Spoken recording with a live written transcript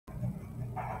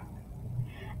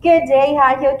Good day,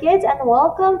 hi you kids, and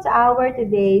welcome to our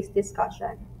today's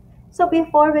discussion. So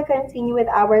before we continue with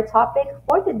our topic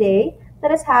for today,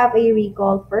 let us have a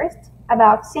recall first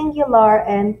about singular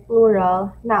and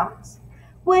plural nouns.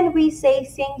 When we say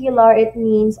singular, it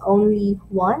means only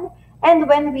one, and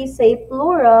when we say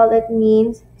plural, it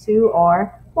means two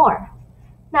or more.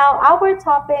 Now, our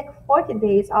topic for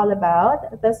today is all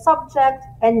about the subject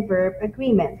and verb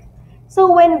agreement. So,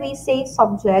 when we say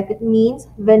subject, it means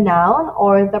the noun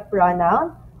or the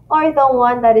pronoun or the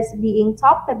one that is being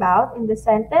talked about in the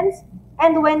sentence.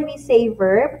 And when we say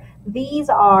verb, these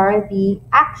are the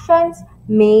actions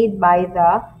made by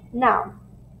the noun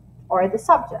or the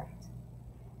subject.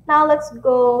 Now let's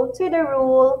go to the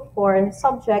rule for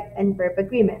subject and verb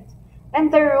agreement.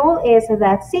 And the rule is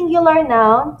that singular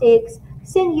noun takes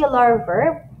singular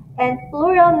verb and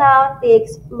plural noun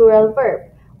takes plural verb,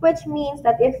 which means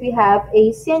that if we have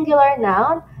a singular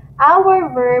noun,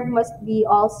 our verb must be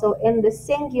also in the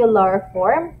singular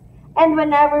form. And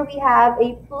whenever we have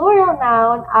a plural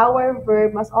noun, our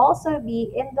verb must also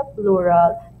be in the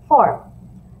plural form.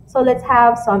 So let's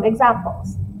have some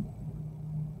examples.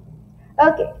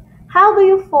 Okay, how do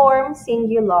you form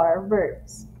singular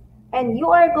verbs? And you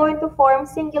are going to form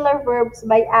singular verbs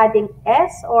by adding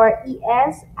s or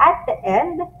es at the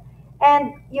end,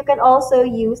 and you can also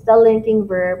use the linking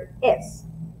verb is.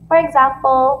 For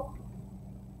example,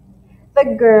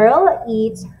 the girl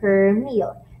eats her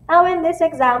meal. Now in this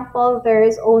example, there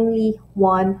is only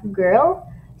one girl,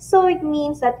 so it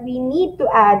means that we need to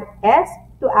add s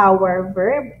to our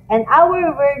verb, and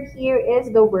our verb here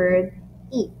is the word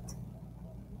eat.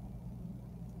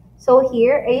 So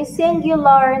here, a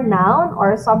singular noun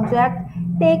or subject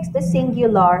takes the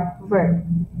singular verb.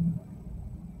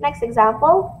 Next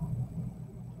example,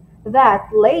 that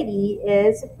lady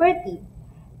is pretty.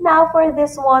 Now for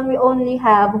this one, we only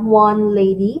have one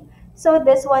lady. So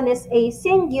this one is a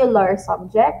singular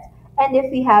subject. And if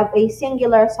we have a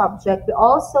singular subject,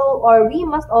 we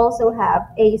must also have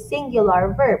a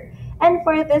singular verb. And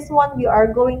for this one, we are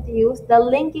going to use the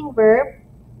linking verb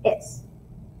is.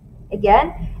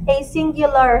 Again, a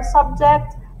singular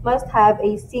subject must have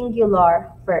a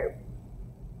singular verb.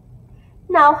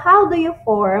 Now, how do you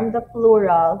form the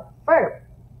plural verb?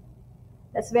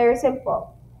 That's very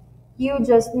simple. You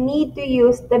just need to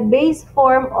use the base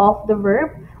form of the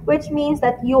verb, which means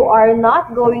that you are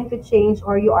not going to change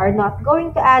or you are not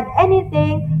going to add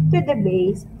anything to the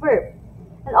base verb.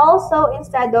 And also,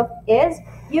 instead of is,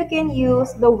 you can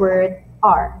use the word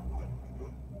are.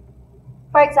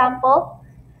 For example,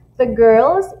 the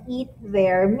girls eat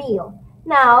their meal.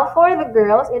 Now, for the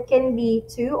girls, it can be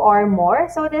two or more.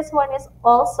 So this one is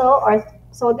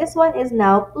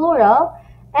now plural,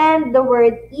 and the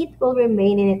word eat will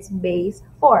remain in its base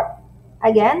form.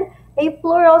 Again, a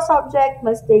plural subject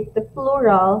must take the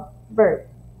plural verb.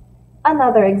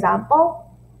 Another example,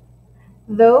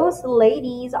 those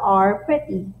ladies are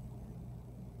pretty.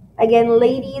 Again,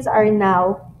 ladies are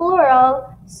now plural,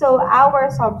 so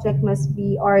our subject must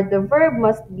be, or the verb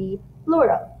must be,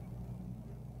 plural.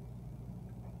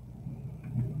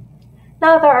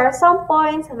 Now, there are some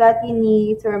points that you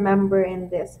need to remember in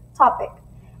this topic,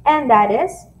 and that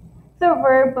is, the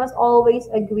verb must always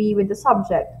agree with the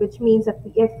subject, which means that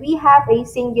if we have a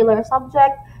singular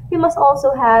subject, we must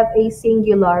also have a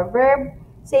singular verb,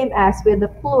 same as with the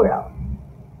plural.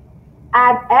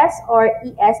 Add s or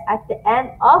es at the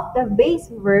end of the base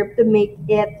verb to make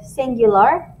it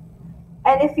singular.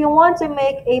 And if you want to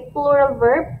make a plural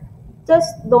verb,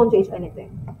 just don't change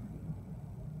anything.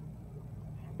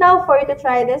 Now for you to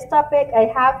try this topic, I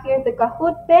have here the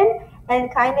Kahoot pin, and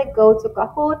kindly go to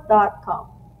kahoot.com.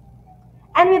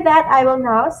 And with that, I will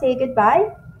now say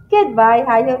goodbye. Goodbye,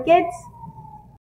 hi ho kids!